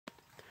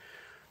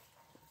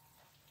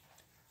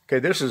Okay,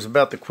 this is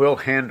about the quill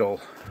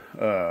handle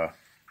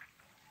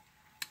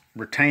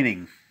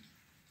retaining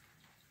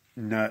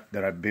nut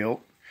that I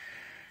built.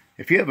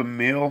 If you have a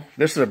mill,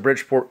 this is a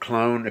Bridgeport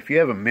clone. If you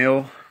have a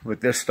mill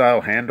with this style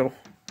handle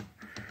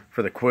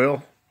for the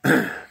quill,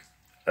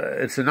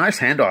 it's a nice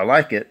handle. I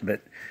like it,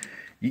 but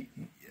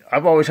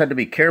I've always had to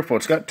be careful.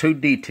 It's got two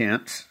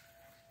detents,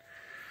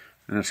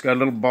 and it's got a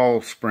little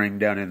ball spring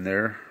down in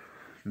there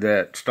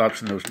that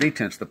stops in those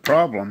detents. The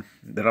problem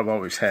that I've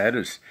always had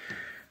is,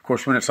 of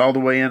course, when it's all the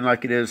way in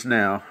like it is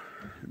now,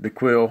 the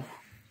quill,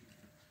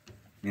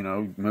 you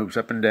know, moves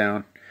up and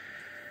down.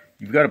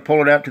 You've got to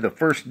pull it out to the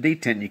first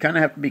detent. You kind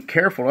of have to be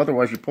careful,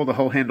 otherwise you pull the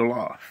whole handle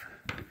off.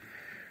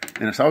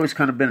 And it's always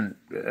kind of been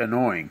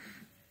annoying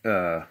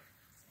to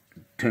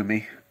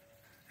me.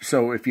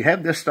 So if you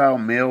have this style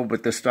mill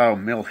with this style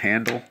mill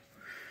handle,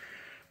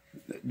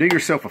 do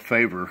yourself a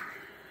favor.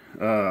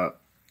 And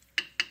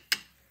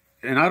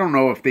I don't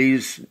know if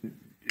these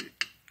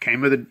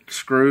came with a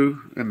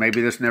screw, and maybe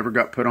this never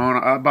got put on.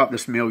 I bought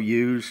this mill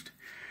used,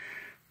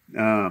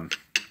 and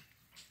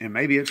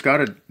maybe it's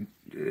got a,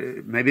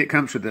 maybe it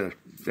comes with a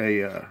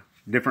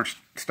different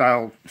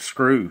style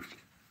screw.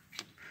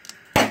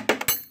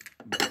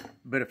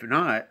 But if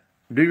not,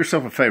 do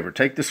yourself a favor.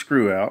 Take the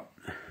screw out.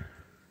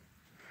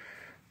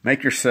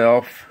 Make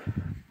yourself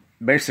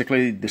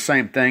basically the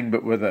same thing,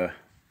 but with a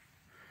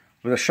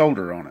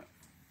shoulder on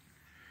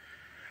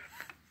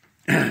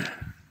it.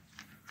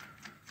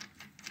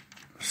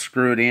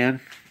 Screw it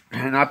in,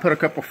 and I put a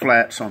couple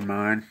flats on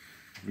mine.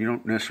 You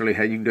don't necessarily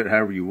have, you can do it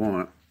however you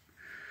want,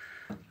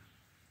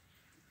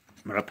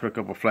 but I put a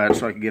couple flats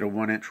so I can get a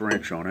 1-inch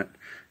wrench on it.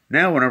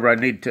 Now whenever I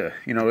need to,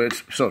 you know, it's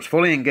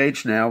fully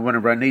engaged now.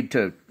 Whenever I need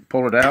to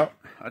pull it out,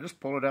 I just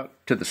pull it out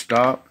to the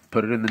stop,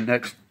 put it in the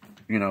next,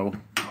 you know,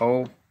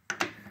 hole.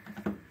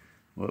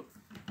 Whoop.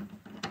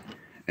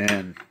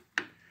 And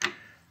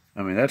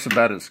I mean, that's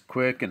about as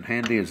quick and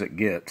handy as it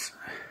gets.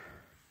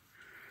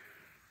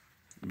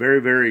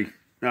 Very, very.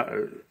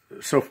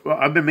 So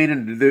I've been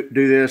meaning to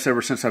do this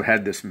ever since I've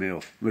had this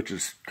mill, which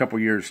is a couple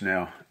years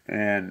now,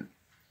 and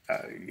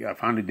yeah, I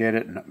finally did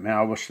it. And man,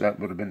 I wish that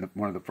would have been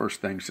one of the first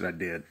things that I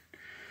did.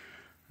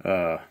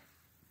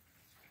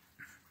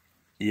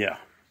 Yeah,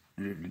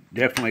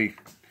 definitely.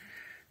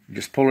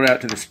 Just pull it out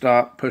to the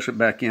stop, push it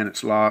back in.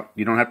 It's locked.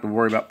 You don't have to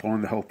worry about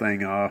pulling the whole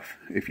thing off.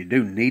 If you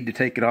do need to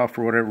take it off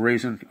for whatever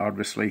reason,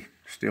 obviously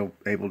still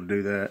able to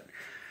do that.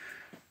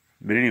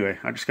 But anyway,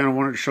 I just kind of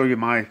wanted to show you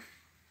my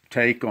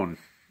take on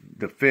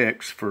the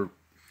fix for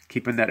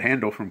keeping that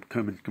handle from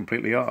coming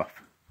completely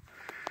off.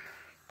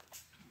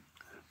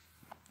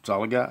 That's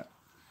all I got.